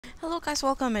Hello guys,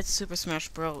 welcome. It's Super Smash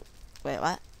Bros. Wait,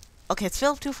 what? Okay, it's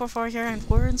Phil244 here, and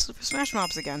we're in Super Smash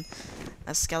Mobs again.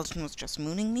 A skeleton was just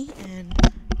mooning me, and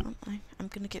I'm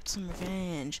gonna get some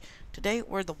revenge. Today,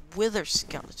 we're the Wither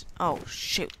Skeleton. Oh,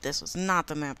 shoot, this was not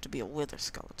the map to be a Wither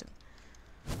Skeleton.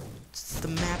 It's the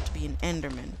map to be an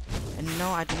Enderman. And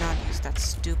no, I do not use that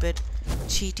stupid,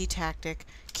 cheaty tactic,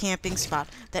 camping spot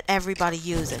that everybody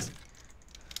uses.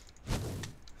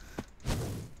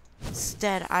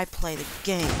 Instead, I play the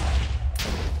game.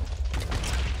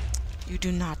 You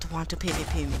do not want to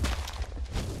PvP me.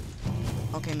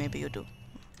 Okay, maybe you do.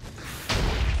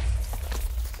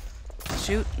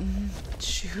 Shoot.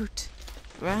 Shoot.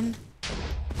 Run.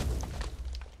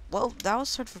 Well, that was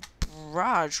sort of a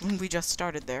barrage when we just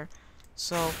started there.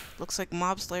 So, looks like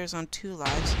Mob Slayer's on 2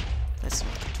 lives. Let's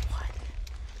make it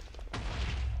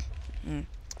 1.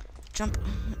 Jump.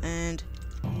 And...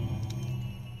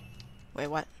 wait,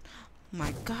 what?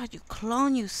 My god, you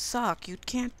clone, you suck. You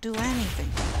can't do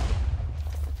anything.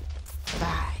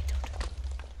 Bye, dude.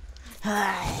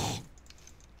 Hi.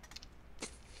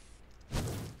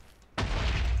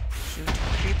 Shoot.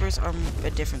 Creepers are a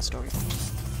different story.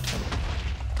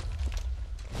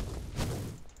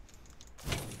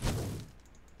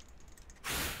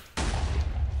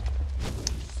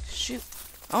 Shoot.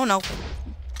 Oh no.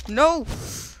 No!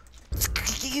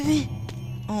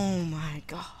 Oh my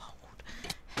god.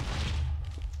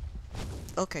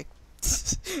 Okay.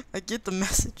 I get the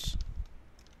message.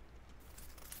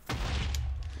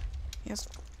 Yes.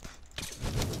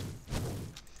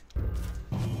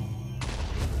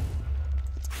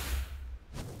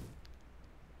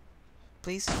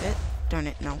 Please hit. Darn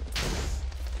it, no.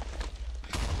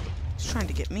 He's trying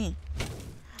to get me.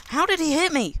 How did he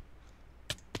hit me?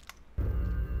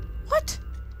 What?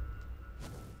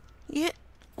 He hit...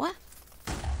 what?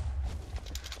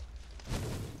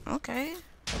 Okay.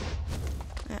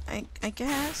 I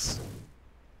guess.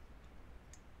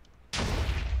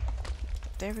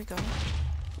 There we go.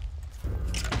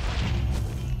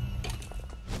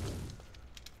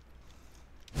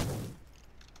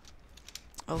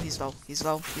 Oh, he's low. He's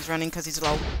low. He's running because he's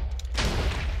low.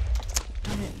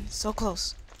 Darn it. So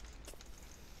close.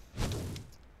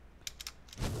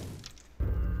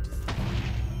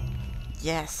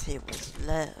 Yes, he was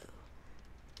low.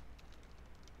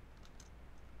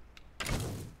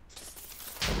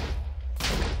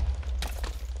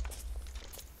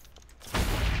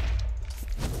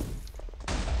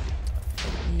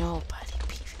 Nobody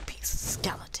PvP's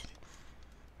skeleton.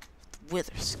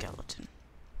 Wither skeleton.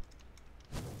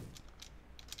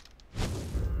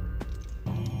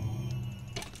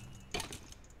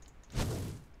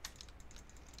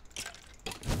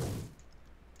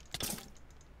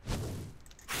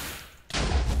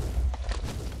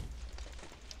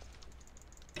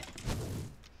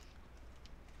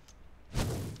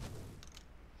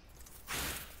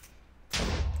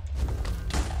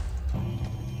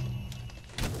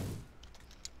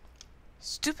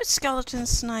 Stupid skeleton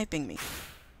sniping me.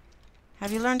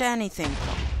 Have you learned anything,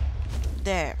 bro?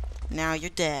 There. Now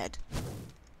you're dead.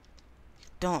 You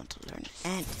don't learn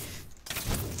anything.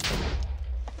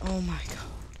 Oh my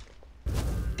god.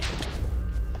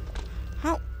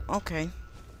 How? Okay.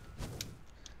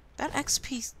 That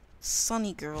XP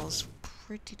Sunny girl is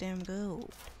pretty damn good.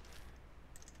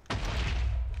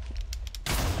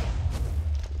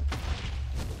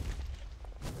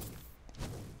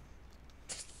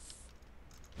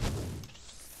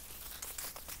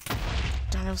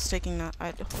 I was taking that.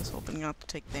 I was hoping not to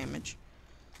take damage.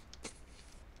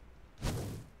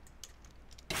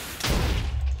 Oh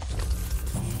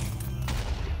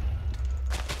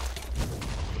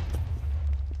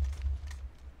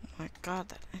my god,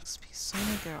 that XP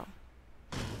Sunny girl.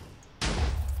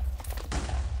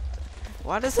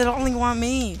 Why does it only want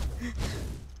me?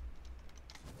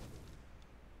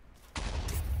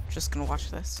 Just gonna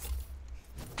watch this.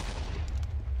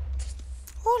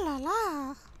 Oh la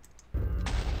la.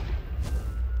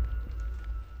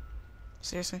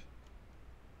 Seriously?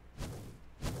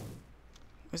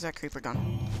 Where's that creeper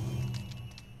gone?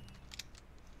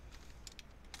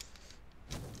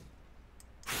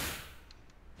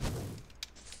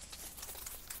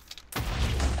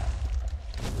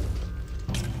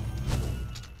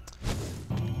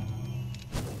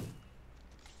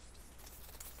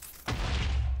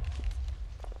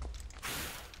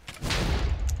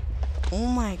 Oh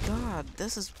my god,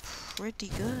 this is pretty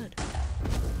good.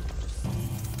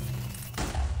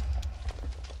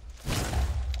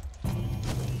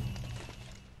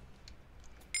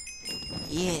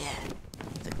 Yeah,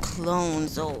 the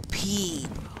clone's OP, bro.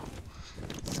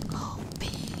 It's OP.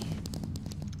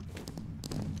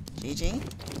 GG.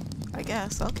 I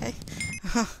guess. Okay.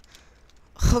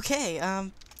 Okay.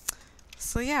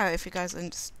 So yeah, if you guys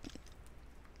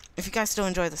still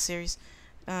enjoy the series,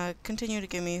 continue to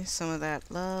give me some of that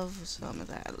love, some of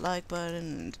that like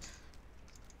button,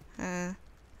 and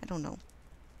I don't know.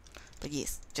 But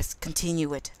yes, just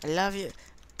continue it. I love you.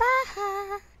 Bye.